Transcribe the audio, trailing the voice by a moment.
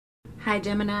Hi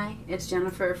Gemini, it's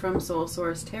Jennifer from Soul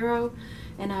Source Tarot,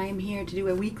 and I am here to do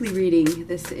a weekly reading.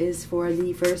 This is for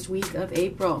the first week of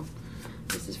April.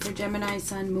 This is for Gemini,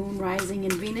 Sun, Moon, Rising,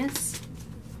 and Venus.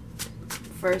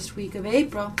 First week of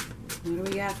April. What do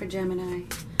we got for Gemini?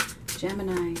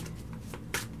 Gemini.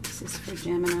 This is for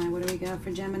Gemini. What do we got for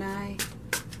Gemini?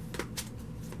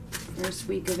 First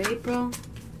week of April.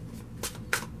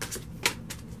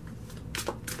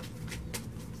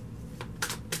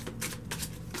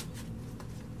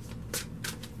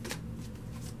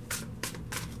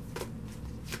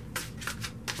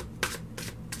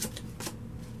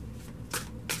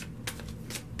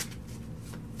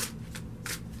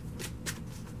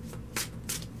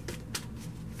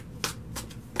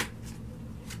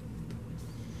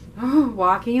 Oh,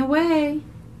 walking away,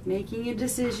 making a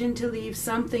decision to leave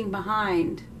something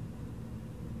behind.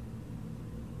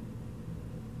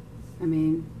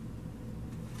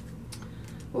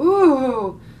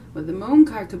 Ooh, with the Moon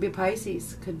card, could be a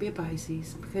Pisces, could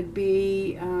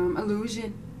be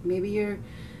illusion. Maybe you're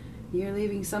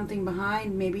leaving something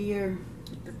behind. Maybe you're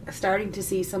starting to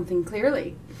see something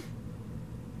clearly.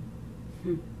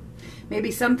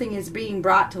 Maybe something is being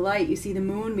brought to light. You see the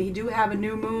moon. We do have a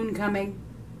new moon coming.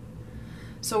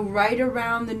 So right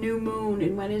around the new moon,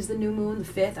 and when is the new moon?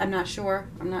 The 5th? I'm not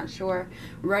sure.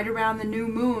 Right around the new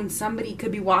moon, somebody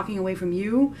could be walking away from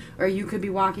you, or you could be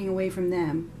walking away from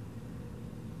them.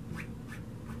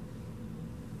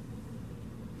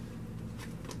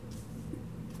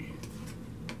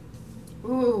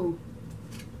 Ooh.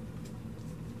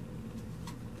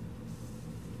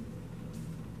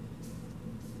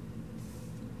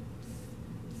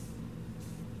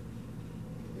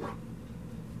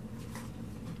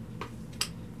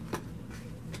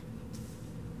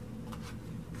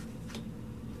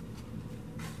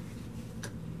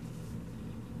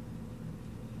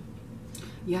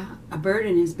 Yeah, a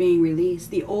burden is being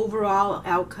released. The overall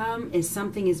outcome is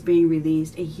something is being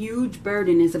released. A huge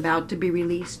burden is about to be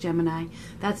released, Gemini.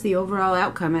 That's the overall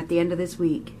outcome at the end of this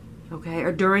week, okay?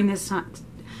 Or during this time.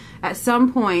 At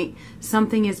some point,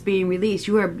 something is being released.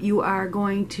 You are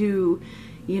going to,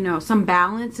 some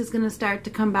balance is going to start to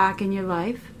come back in your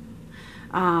life.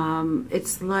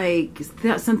 It's like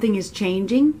something is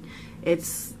changing.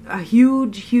 It's a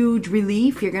huge, huge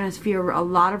relief. You're going to feel a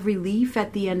lot of relief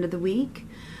at the end of the week.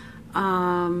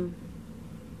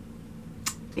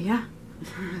 Yeah,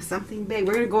 something big.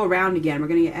 We're going to go around again. We're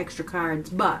going to get extra cards,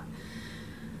 but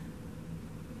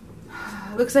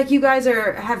looks like you guys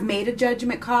have made a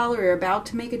judgment call or are about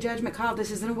to make a judgment call.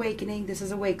 This is an awakening. This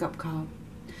is a wake-up call.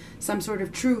 Some sort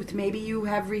of truth. Maybe you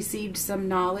have received some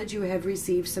knowledge. You have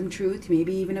received some truth.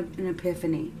 Maybe even an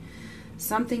epiphany.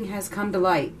 Something has come to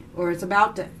light, or it's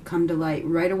about to come to light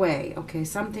right away. Okay,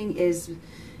 something is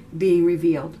being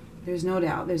revealed. There's no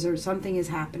doubt. Something is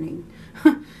happening.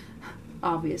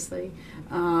 Obviously,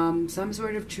 some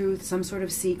sort of truth, some sort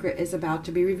of secret is about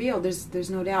to be revealed. There's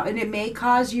no doubt, and it may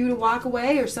cause you to walk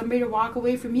away, or somebody to walk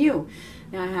away from you.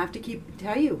 Now, I have to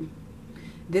tell you,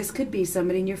 this could be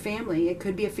somebody in your family. It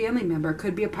could be a family member. It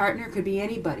could be a partner. It could be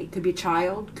anybody. It could be a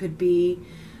child. Could be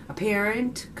a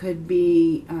parent. Could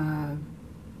be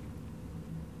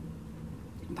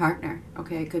partner.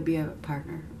 Okay, it could be a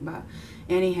partner. But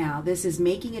anyhow, this is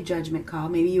making a judgment call.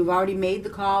 Maybe you've already made the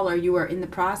call, or you are in the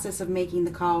process of making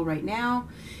the call right now.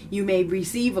 You may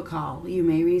receive a call. You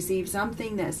may receive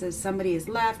something that says somebody has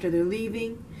left, or they're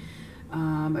leaving,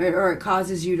 or it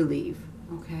causes you to leave.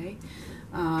 Okay.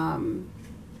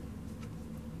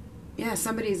 Yeah,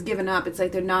 somebody's given up. It's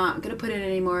like they're not going to put in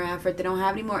any more effort. They don't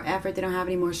have any more effort. They don't have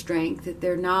any more strength. That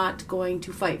they're not going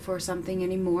to fight for something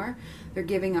anymore. They're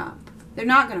giving up. They're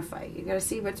not going to fight. You got to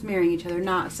see what's mirroring each other.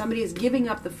 Not somebody is giving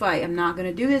up the fight. I'm not going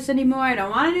to do this anymore. I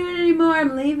don't want to do it anymore.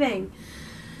 I'm leaving.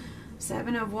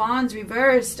 7 of Wands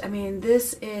reversed.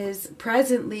 This is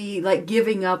presently like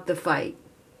giving up the fight.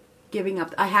 Giving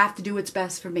up. I have to do what's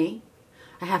best for me.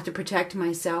 I have to protect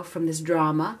myself from this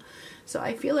drama. So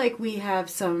I feel like we have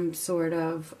some sort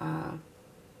of an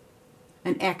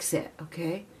exit,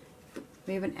 okay?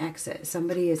 We have an exit.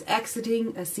 Somebody is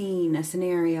exiting a scene, a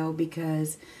scenario,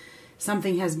 because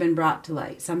something has been brought to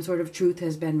light. Some sort of truth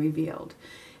has been revealed.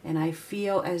 And I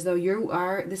feel as though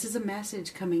this is a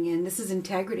message coming in. This is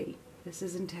integrity. This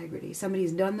is integrity.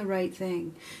 Somebody's done the right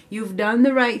thing. You've done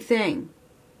the right thing.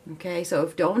 Okay, so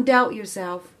don't doubt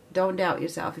yourself. Don't doubt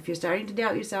yourself. If you're starting to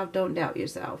doubt yourself, don't doubt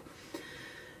yourself.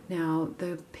 Now,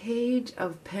 the Page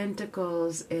of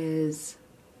Pentacles is,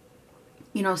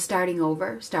 starting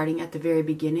over, starting at the very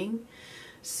beginning.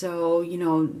 So,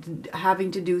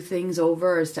 having to do things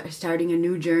over, or starting a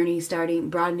new journey,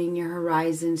 broadening your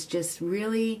horizons, just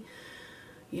really,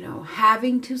 You know,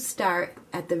 having to start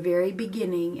at the very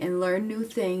beginning and learn new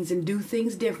things and do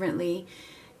things differently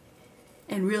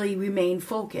and really remain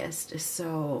focused.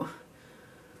 So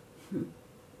we're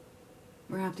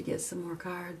going to have to get some more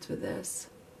cards with this.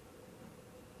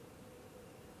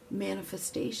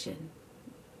 Manifestation.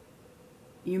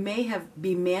 You may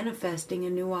be manifesting a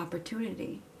new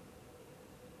opportunity.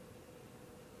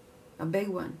 A big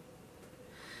one.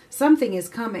 Something is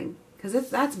coming.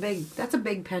 Because that's big. That's a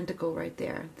big pentacle right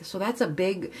there. So that's a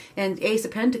big, and Ace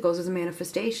of Pentacles is a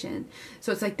manifestation.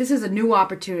 So it's like this is a new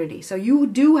opportunity. So you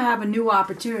do have a new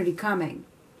opportunity coming.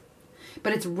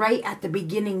 But it's right at the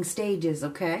beginning stages,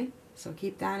 okay? So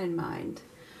keep that in mind.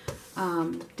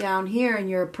 Down here in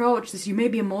your approach, you may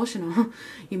be emotional.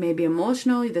 You may be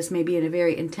emotional. This may be in a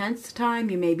very intense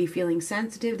time. You may be feeling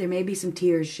sensitive. There may be some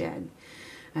tears shed.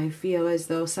 I feel as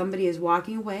though somebody is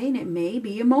walking away and it may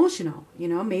be emotional. You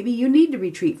know, maybe you need to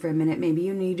retreat for a minute. Maybe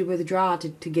you need to withdraw to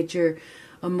get your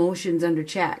emotions under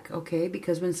check, okay?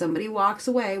 Because when somebody walks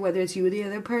away, whether it's you or the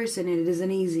other person, it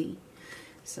isn't easy.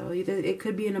 So it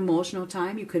could be an emotional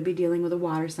time. You could be dealing with a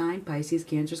water sign, Pisces,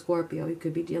 Cancer, Scorpio. You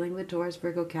could be dealing with Taurus,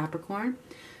 Virgo, Capricorn.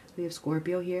 We have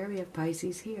Scorpio here. We have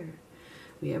Pisces here.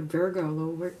 We have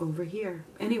Virgo over here.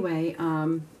 Anyway,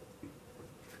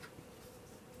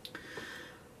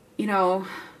 you know,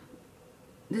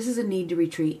 this is a need to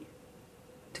retreat,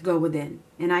 to go within.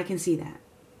 And I can see that.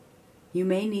 You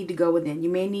may need to go within. You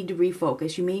may need to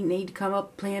refocus. You may need to come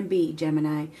up plan B,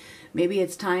 Gemini. Maybe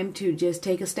it's time to just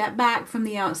take a step back from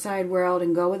the outside world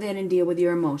and go within and deal with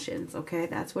your emotions. Okay,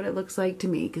 that's what it looks like to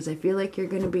me, because I feel like you're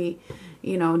going to be,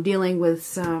 you know, dealing with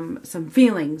some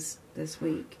feelings this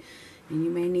week. And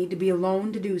you may need to be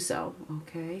alone to do so.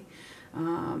 Okay,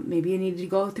 maybe you need to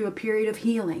go through a period of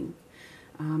healing.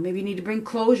 Maybe you need to bring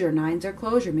closure. Nines are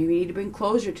closure. Maybe you need to bring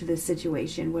closure to this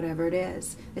situation, whatever it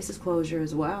is. This is closure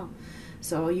as well.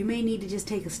 So you may need to just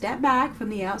take a step back from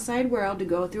the outside world to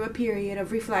go through a period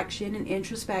of reflection and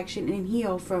introspection and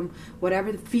heal from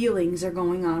whatever the feelings are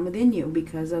going on within you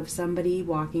because of somebody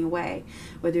walking away.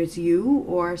 Whether it's you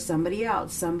or somebody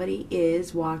else, somebody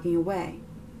is walking away.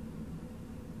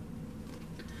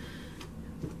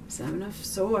 Seven of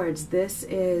Swords. This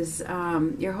is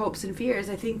your hopes and fears.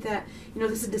 I think that, you know,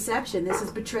 this is deception. This is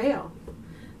betrayal.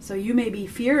 So you may be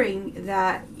fearing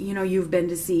that, you know, you've been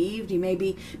deceived. You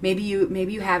maybe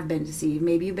you have been deceived.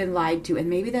 Maybe you've been lied to, and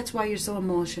maybe that's why you're so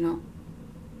emotional.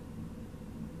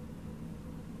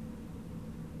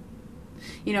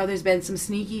 You know, there's been some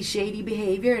sneaky, shady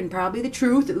behavior, and probably the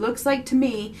truth. It looks like to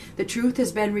me the truth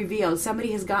has been revealed.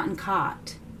 Somebody has gotten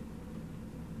caught.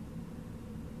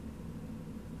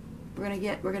 We're gonna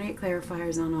get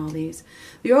clarifiers on all these.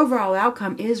 The overall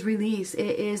outcome is release.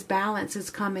 It is balance. It's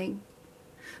coming.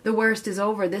 The worst is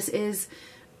over. This is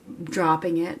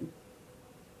dropping it,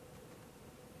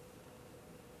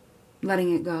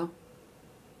 letting it go,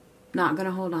 not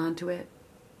gonna hold on to it,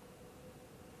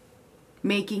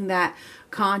 making that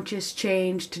conscious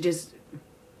change to just,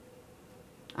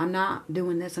 I'm not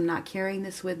doing this. I'm not carrying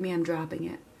this with me. I'm dropping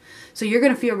it. So you're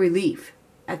gonna feel relief.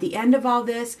 At the end of all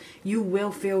this, you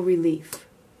will feel relief,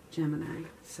 Gemini.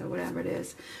 So whatever it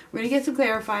is. We're going to get some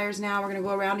clarifiers now. We're going to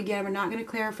go around again. We're not going to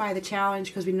clarify the challenge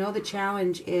because we know the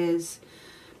challenge is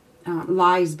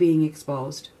lies being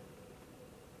exposed.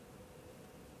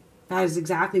 That is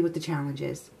exactly what the challenge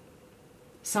is.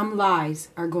 Some lies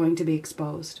are going to be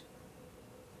exposed.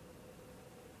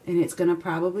 And it's going to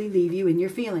probably leave you in your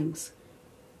feelings.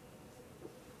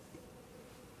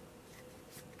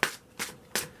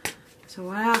 So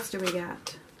what else do we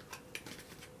got?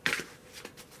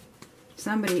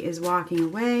 Somebody is walking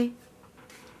away.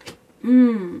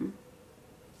 Ooh,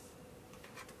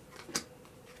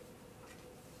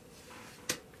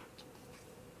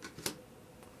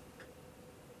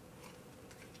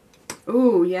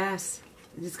 yes.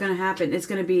 It's going to happen. It's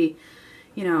going to be,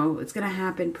 you know, it's going to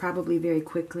happen probably very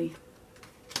quickly.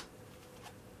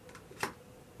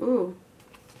 Ooh.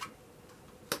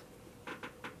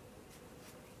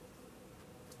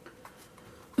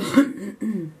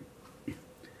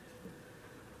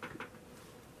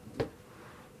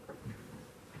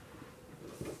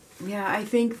 Yeah, I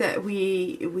think that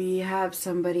we have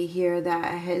somebody here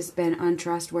that has been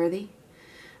untrustworthy.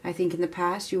 I think in the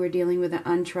past you were dealing with an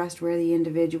untrustworthy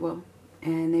individual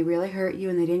and they really hurt you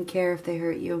and they didn't care if they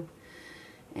hurt you.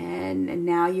 And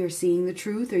now you're seeing the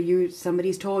truth, or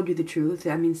somebody's told you the truth.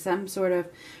 I mean, some sort of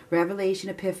revelation,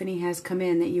 epiphany has come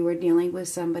in that you are dealing with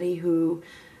somebody who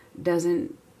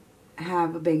doesn't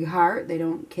have a big heart. They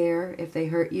don't care if they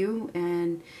hurt you.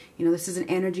 And, you know, this is an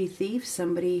energy thief,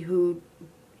 somebody who,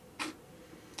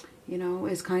 you know,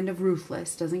 is kind of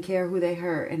ruthless, doesn't care who they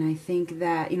hurt. And I think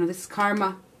that, you know, this is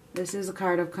karma. This is a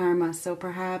card of karma. So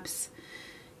perhaps,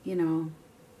 you know,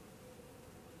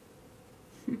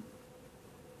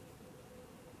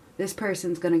 this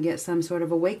person's going to get some sort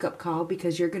of a wake-up call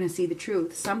because you're going to see the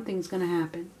truth. Something's going to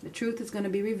happen. The truth is going to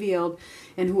be revealed.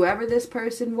 And whoever this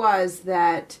person was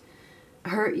that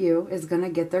hurt you is going to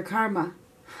get their karma.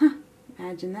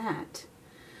 Imagine that.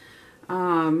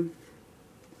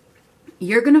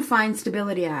 You're going to find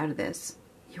stability out of this.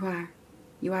 You are.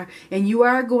 You are. And you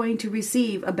are going to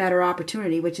receive a better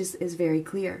opportunity, which is very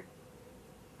clear.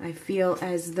 I feel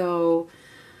as though...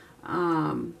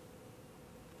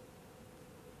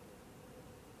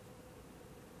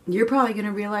 you're probably going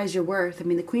to realize your worth. I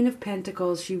mean, the Queen of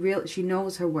Pentacles, she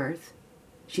knows her worth.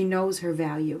 She knows her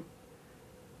value.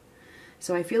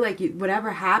 So I feel like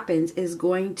whatever happens is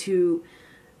going to,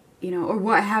 you know, or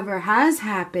whatever has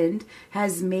happened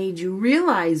has made you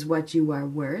realize what you are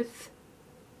worth.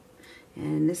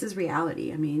 And this is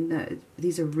reality. I mean,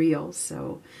 these are real.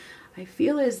 So I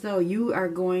feel as though you are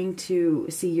going to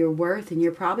see your worth, and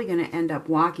you're probably going to end up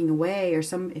walking away, or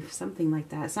something like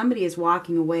that. Somebody is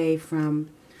walking away from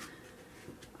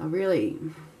a really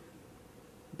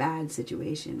bad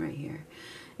situation right here.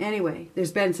 Anyway,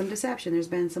 there's been some deception. There's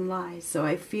been some lies. So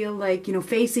I feel like, you know,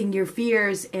 facing your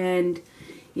fears and,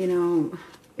 you know,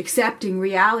 accepting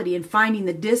reality and finding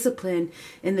the discipline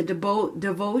and the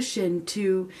devotion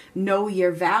to know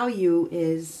your value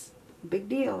is a big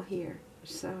deal here.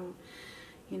 So,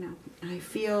 you know, I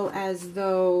feel as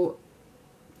though...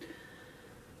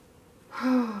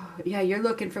 yeah, you're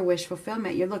looking for wish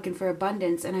fulfillment. You're looking for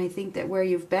abundance, and I think that where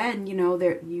you've been, you know,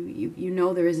 you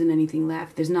know there isn't anything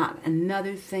left. There's not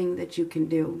another thing that you can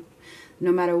do.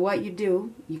 No matter what you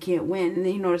do, you can't win. And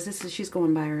then you notice she's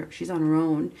going by her. She's on her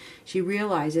own. She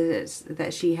realizes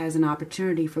that she has an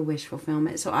opportunity for wish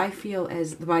fulfillment. So I feel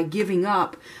as by giving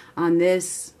up on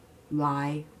this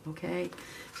lie, okay.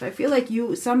 So I feel like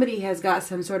somebody has got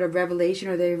some sort of revelation,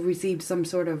 or they've received some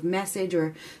sort of message,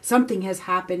 or something has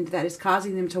happened that is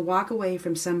causing them to walk away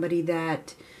from somebody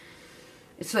that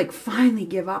it's like, finally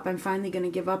give up. I'm finally going to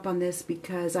give up on this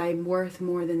because I'm worth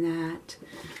more than that.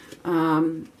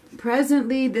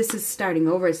 Presently, this is starting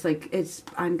over. It's like,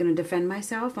 I'm going to defend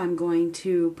myself. I'm going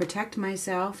to protect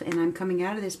myself, and I'm coming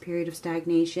out of this period of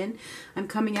stagnation. I'm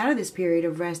coming out of this period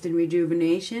of rest and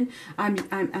rejuvenation. I'm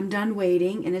done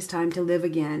waiting, and it's time to live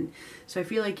again. So I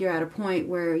feel like you're at a point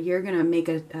where you're going to make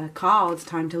a call. It's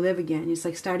time to live again. It's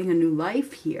like starting a new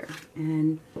life here.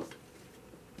 And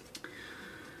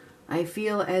I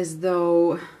feel as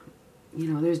though, you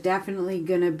know, there's definitely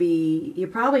going to be, you're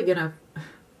probably going to,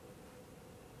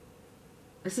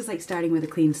 this is like starting with a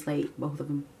clean slate, both of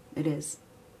them. It is.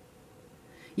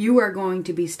 You are going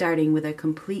to be starting with a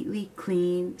completely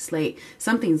clean slate.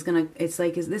 Something's going to, it's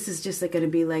like, this is just like going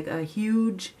to be like a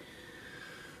huge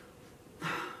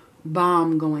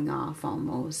bomb going off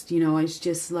almost. You know, it's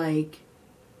just like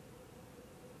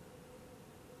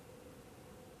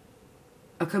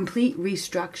a complete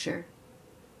restructure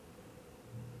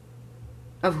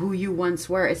of who you once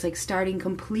were. It's like starting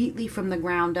completely from the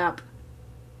ground up.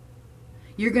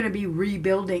 You're going to be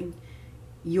rebuilding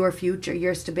your future,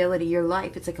 your stability, your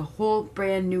life. It's like a whole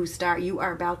brand new start. You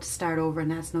are about to start over, and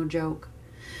that's no joke.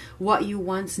 What you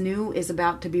once knew is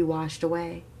about to be washed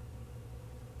away,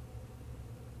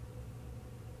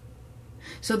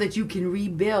 so that you can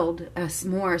rebuild a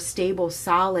more stable,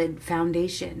 solid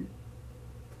foundation.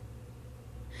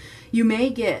 You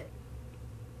may get,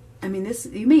 I mean,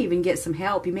 you may even get some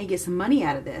help. You may get some money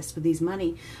out of this with these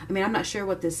money. I mean, I'm not sure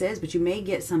what this is, but you may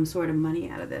get some sort of money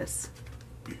out of this.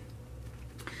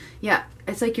 Yeah,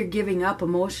 it's like you're giving up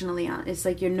emotionally on it. It's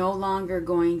like you're no longer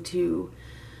going to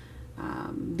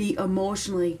be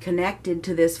emotionally connected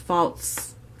to this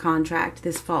false contract,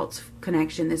 this false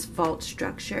connection, this false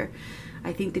structure.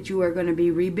 I think that you are going to be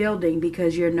rebuilding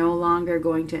because you're no longer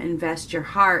going to invest your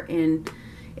heart in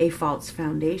a false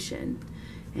foundation.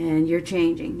 And you're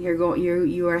changing.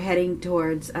 You are heading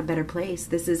towards a better place.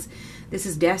 This is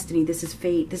destiny. This is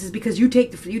fate. This is because you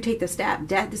take the step.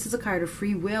 This is a card of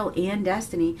free will and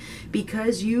destiny,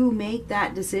 because you make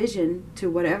that decision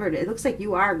to whatever it is. It looks like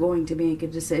you are going to make a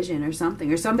decision, or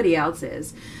something, or somebody else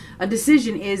is. A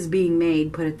decision is being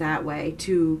made, put it that way,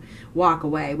 to walk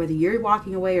away. Whether you're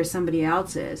walking away or somebody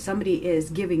else is. Somebody is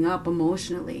giving up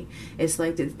emotionally. It's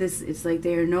like this. It's like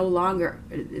they are no longer.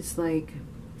 It's like,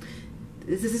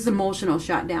 this is emotional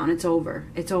shutdown. It's over.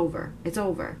 It's over. It's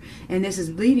over. And this is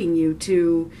leading you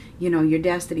to, you know, your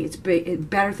destiny. It's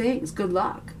better things. Good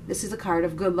luck. This is a card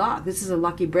of good luck. This is a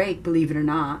lucky break, believe it or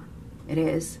not. It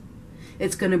is.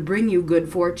 It's going to bring you good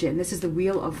fortune. This is the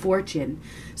wheel of fortune.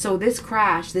 So this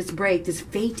crash, this break, this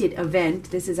fated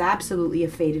event, this is absolutely a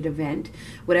fated event.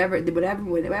 Whatever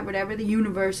the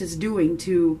universe is doing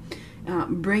to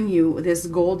bring you this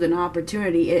golden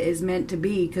opportunity, it is meant to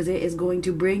be, because it is going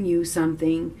to bring you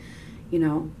something, you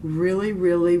know, really,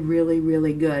 really, really,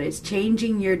 really good. It's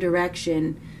changing your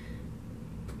direction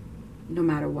no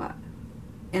matter what,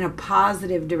 in a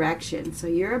positive direction. So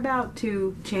you're about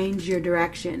to change your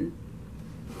direction.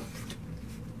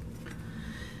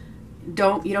 You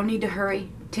don't need to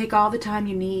hurry. Take all the time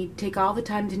you need. Take all the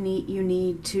time you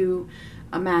need to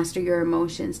master your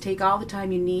emotions. Take all the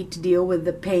time you need to deal with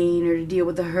the pain, or to deal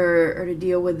with the hurt, or to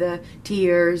deal with the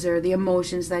tears, or the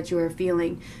emotions that you are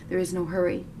feeling. There is no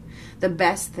hurry. The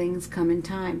best things come in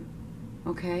time.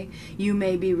 Okay? You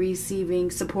may be receiving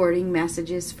supporting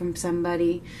messages from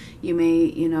somebody. You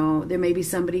may, there may be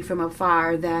somebody from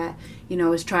afar that,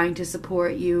 is trying to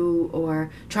support you, or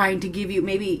trying to give you,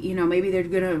 maybe they're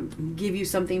going to give you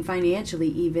something financially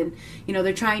even.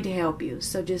 They're trying to help you.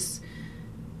 So just,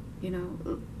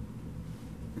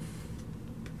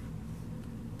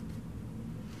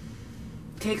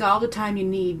 take all the time you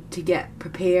need to get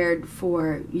prepared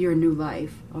for your new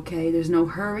life. Okay? There's no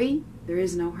hurry. There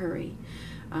is no hurry.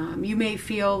 You may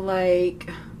feel like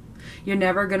you're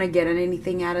never going to get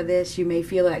anything out of this. You may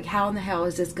feel like, how in the hell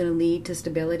is this going to lead to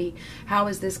stability? How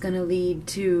is this going to lead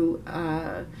to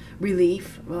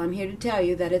relief? Well, I'm here to tell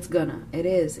you that it's gonna. It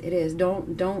is. It is.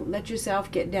 Don't let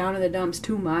yourself get down in the dumps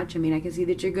too much. I mean, I can see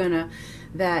that you're gonna,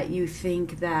 that you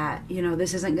think that,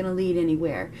 this isn't going to lead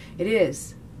anywhere. It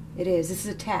is. It is. This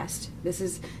is a test. This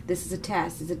is a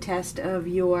test. It's a test of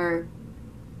your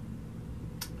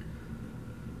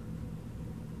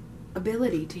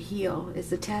ability to heal.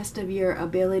 It's a test of your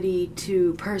ability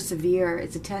to persevere.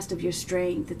 It's a test of your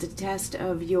strength. It's a test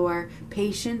of your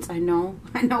patience. I know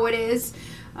it is.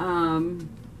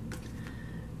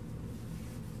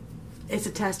 It's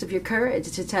a test of your courage.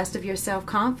 It's a test of your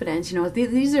self-confidence.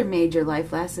 These are major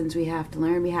life lessons we have to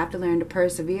learn. We have to learn to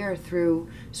persevere through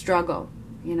struggle.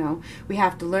 We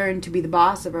have to learn to be the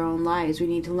boss of our own lives. We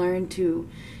need to learn to,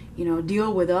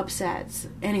 deal with upsets.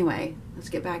 Anyway, let's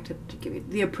get back to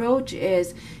the approach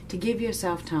is to give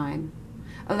yourself time.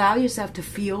 Allow yourself to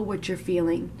feel what you're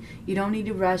feeling. You don't need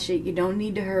to rush it. You don't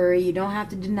need to hurry. You don't have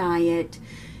to deny it.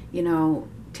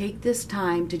 Take this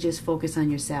time to just focus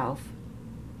on yourself.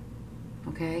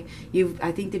 Okay?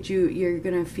 I think that you're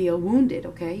going to feel wounded,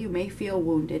 okay? You may feel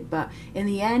wounded, but in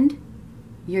the end,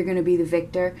 you're going to be the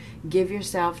victor. Give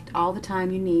yourself all the time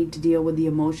you need to deal with the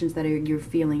emotions that you're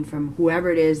feeling from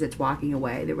whoever it is that's walking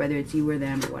away, whether it's you or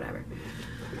them or whatever.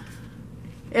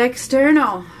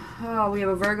 External. Oh, we have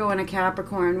a Virgo and a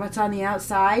Capricorn. What's on the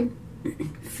outside?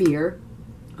 Fear.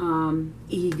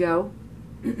 Ego.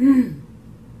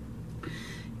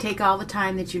 Take all the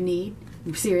time that you need.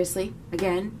 Seriously.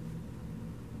 Again.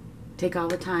 Take all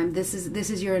the time. This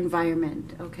is your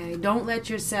environment, okay? Don't let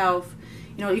yourself...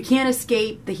 you can't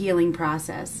escape the healing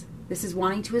process. This is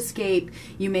wanting to escape.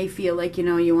 You may feel like,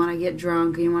 you want to get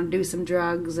drunk, or you want to do some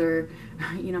drugs, or,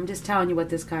 I'm just telling you what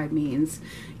this card means.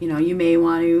 You may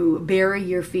want to bury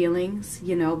your feelings,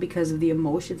 because of the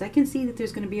emotions. I can see that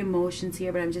there's going to be emotions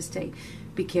here, but I'm just saying,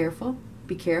 be careful.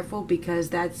 Be careful, because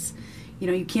that's,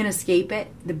 you can't escape it.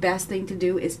 The best thing to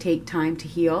do is take time to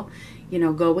heal.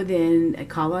 Go within,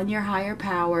 call on your higher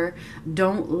power.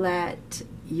 Don't let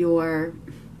your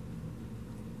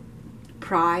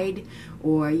pride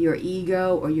or your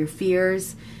ego or your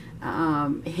fears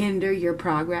hinder your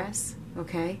progress,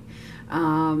 okay?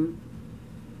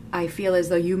 I feel as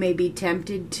though you may be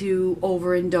tempted to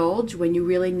overindulge when you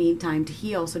really need time to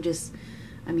heal. So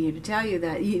I'm here to tell you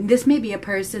that this may be a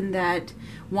person that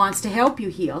wants to help you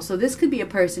heal. So this could be a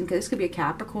person, this could be a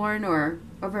Capricorn or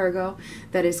a Virgo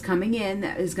that is coming in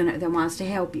that wants to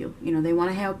help you. They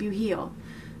want to help you heal.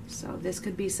 So this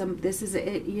could be this is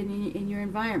it in your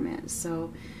environment.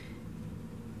 So,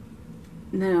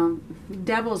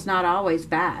 devil's not always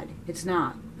bad. It's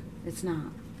not. It's not.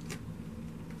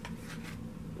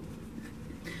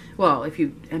 Well,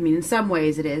 in some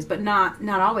ways it is, but not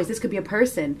always. This could be a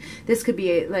person. This could be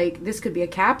a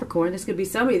Capricorn. This could be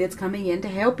somebody that's coming in to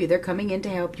help you. They're coming in to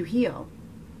help you heal.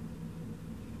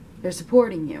 They're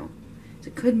supporting you. So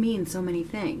it could mean so many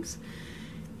things.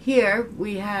 Here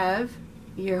we have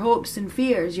your hopes and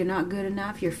fears. You're not good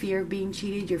enough. Your fear of being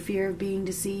cheated. Your fear of being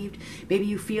deceived. Maybe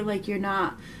you feel like you're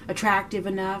not attractive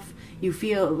enough.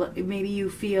 Maybe your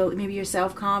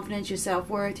self-confidence, your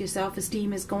self-worth, your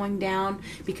self-esteem is going down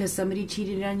because somebody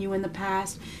cheated on you in the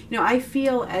past. I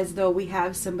feel as though we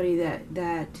have somebody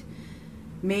that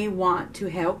may want to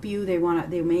help you. They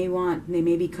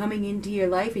may be coming into your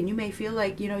life, and you may feel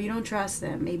like, you don't trust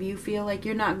them. Maybe you feel like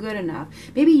you're not good enough.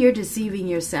 Maybe you're deceiving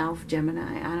yourself,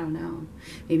 Gemini. I don't know.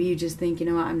 Maybe you just think,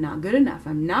 I'm not good enough.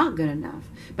 I'm not good enough.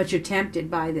 But you're tempted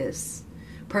by this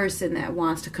person that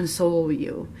wants to console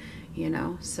you,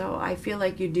 So I feel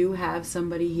like you do have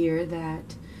somebody here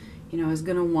that, is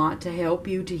going to want to help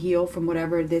you to heal from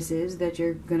whatever this is that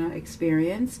you're going to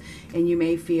experience. And you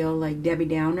may feel like Debbie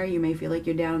Downer. You may feel like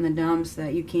you're down in the dumps,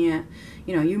 that you can't,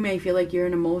 you may feel like you're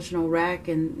an emotional wreck,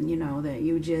 and, that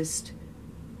you just,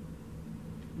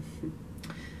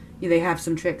 they have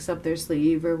some tricks up their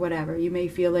sleeve or whatever. You may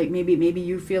feel like, maybe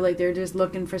you feel like they're just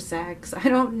looking for sex. I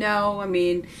don't know. I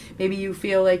mean, maybe you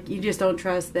feel like you just don't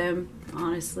trust them,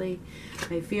 honestly.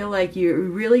 I feel like you're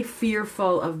really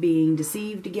fearful of being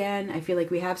deceived again. I feel like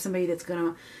we have somebody that's going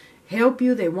to help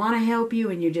you. They want to help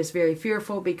you, and you're just very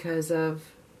fearful because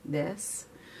of this.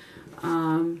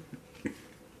 The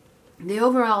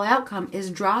overall outcome is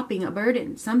dropping a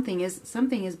burden. Something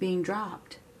is being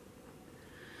dropped.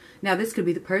 Now, this could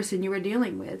be the person you were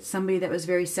dealing with. Somebody that was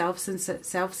very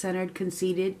self-centered,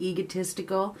 conceited,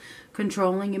 egotistical,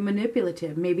 controlling, and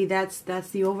manipulative. Maybe that's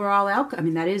the overall outcome. I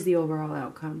mean, that is the overall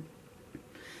outcome.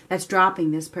 That's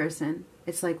dropping this person.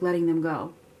 It's like letting them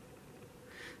go.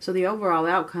 So the overall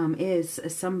outcome is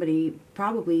somebody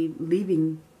probably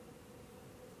leaving.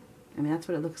 I mean, that's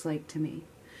what it looks like to me.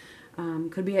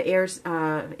 Could be a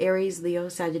Aries, Leo,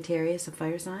 Sagittarius, a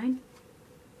fire sign.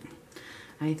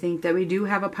 I think that we do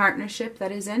have a partnership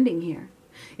that is ending here.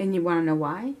 And you want to know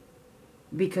why?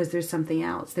 Because there's something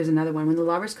else. There's another one. When the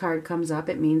Lover's card comes up,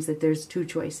 it means that there's two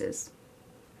choices.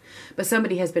 But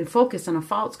somebody has been focused on a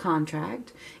false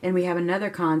contract, and we have another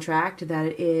contract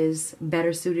that is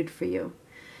better suited for you.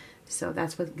 So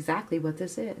that's exactly what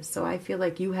this is. So I feel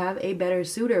like you have a better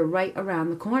suitor right around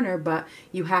the corner, but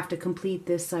you have to complete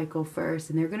this cycle first.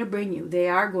 And they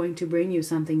are going to bring you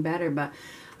something better, but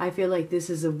I feel like this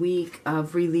is a week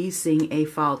of releasing a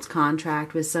false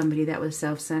contract with somebody that was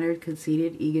self-centered,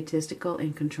 conceited, egotistical,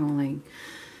 and controlling.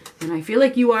 And I feel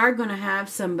like you are going to have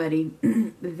somebody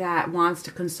that wants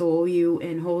to console you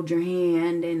and hold your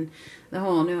hand and the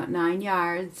whole 9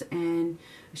 yards. And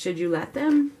should you let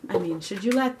them? I mean, should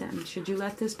you let them? Should you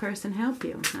let this person help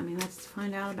you? I mean, let's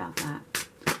find out about that.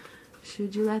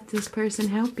 Should you let this person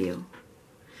help you?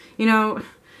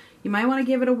 You might want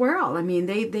to give it a whirl. I mean,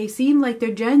 they seem like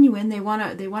they're genuine. They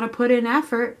want to put in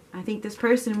effort. I think this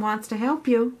person wants to help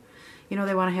you.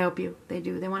 They want to help you. They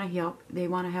do. They want to help. They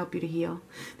want to help you to heal.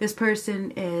 This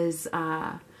person is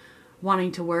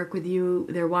wanting to work with you.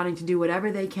 They're wanting to do whatever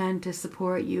they can to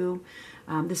support you.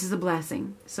 This is a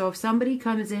blessing. So if somebody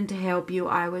comes in to help you,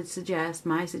 I would suggest,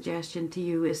 my suggestion to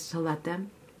you is to let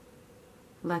them.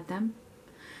 Let them.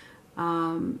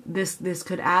 This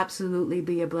could absolutely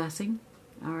be a blessing.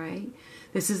 All right.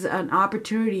 This is an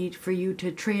opportunity for you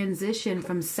to transition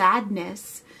from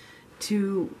sadness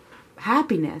to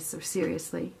happiness, or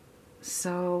seriously.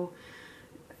 So,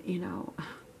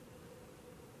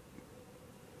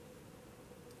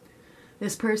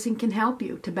 this person can help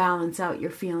you to balance out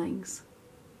your feelings.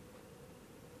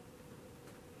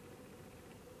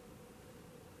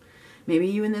 Maybe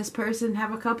you and this person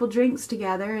have a couple drinks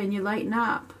together and you lighten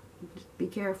up. Just be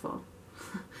careful.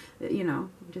 I'm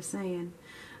just saying.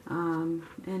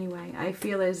 Anyway, I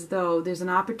feel as though there's an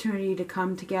opportunity to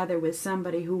come together with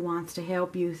somebody who wants to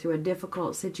help you through a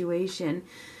difficult situation.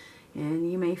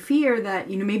 And you may fear that,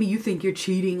 maybe you think you're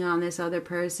cheating on this other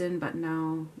person, but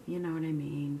no, you know what I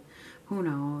mean. Who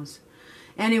knows?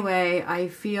 Anyway, I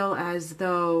feel as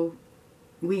though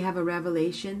we have a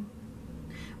revelation.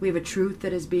 We have a truth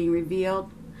that is being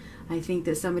revealed. I think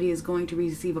that somebody is going to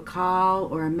receive a call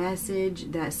or a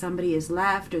message that somebody is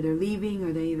left, or they're leaving,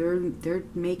 or they're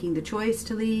making the choice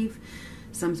to leave.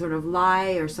 Some sort of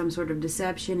lie or some sort of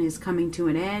deception is coming to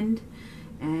an end,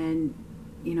 and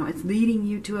it's leading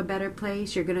you to a better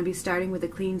place. You're going to be starting with a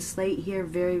clean slate here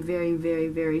very, very, very,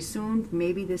 very soon.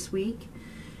 Maybe this week.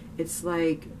 It's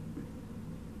like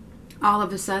all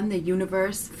of a sudden the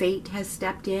universe, fate has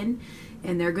stepped in.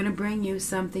 And they're going to bring you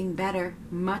something better.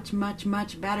 Much, much,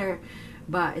 much better.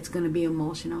 But it's going to be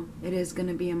emotional. It is going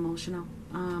to be emotional.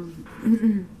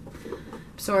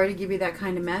 Sorry to give you that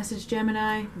kind of message,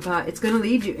 Gemini. But it's going to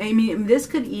lead you. I mean,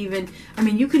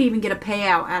 you could even get a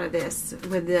payout out of this.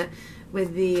 With the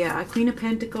Queen of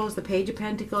Pentacles, the Page of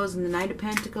Pentacles, and the Knight of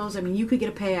Pentacles. I mean, you could get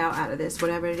a payout out of this.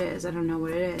 Whatever it is. I don't know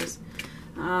what it is.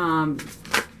 Yeah,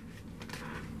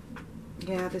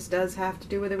 this does have to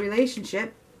do with a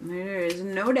relationship. There is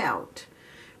no doubt.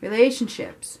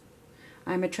 Relationships.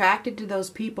 I'm attracted to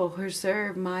those people who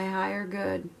serve my higher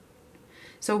good.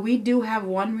 So we do have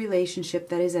one relationship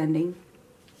that is ending.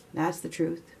 That's the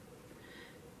truth.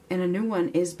 And a new one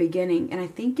is beginning. And I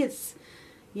think it's,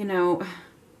 you know,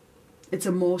 it's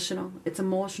emotional. It's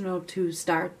emotional to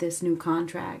start this new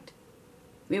contract.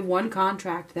 We have one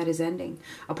contract that is ending.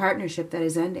 A partnership that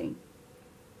is ending.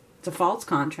 It's a false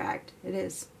contract. It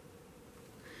is.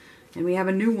 And we have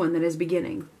a new one that is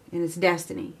beginning. And it's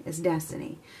destiny. It's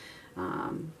destiny.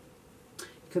 You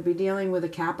could be dealing with a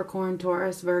Capricorn,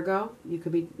 Taurus, Virgo.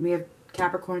 We have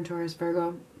Capricorn, Taurus,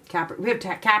 Virgo. We have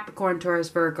Capricorn, Taurus,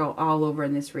 Virgo all over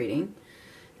in this reading.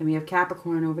 And we have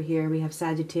Capricorn over here. We have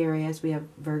Sagittarius. We have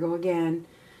Virgo again.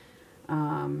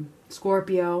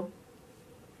 Scorpio.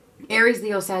 Aries,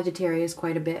 Leo, Sagittarius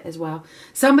quite a bit as well.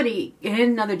 Somebody, and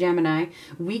another Gemini,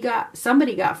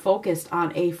 somebody got focused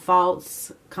on a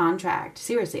false contract.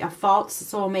 Seriously, a false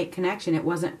soulmate connection. It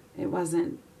wasn't,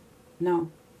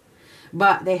 no.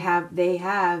 But they have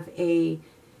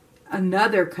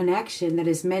another connection that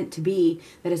is meant to be,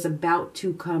 that is about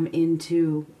to come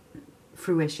into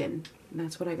fruition.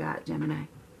 That's what I got, Gemini.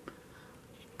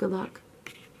 Good luck.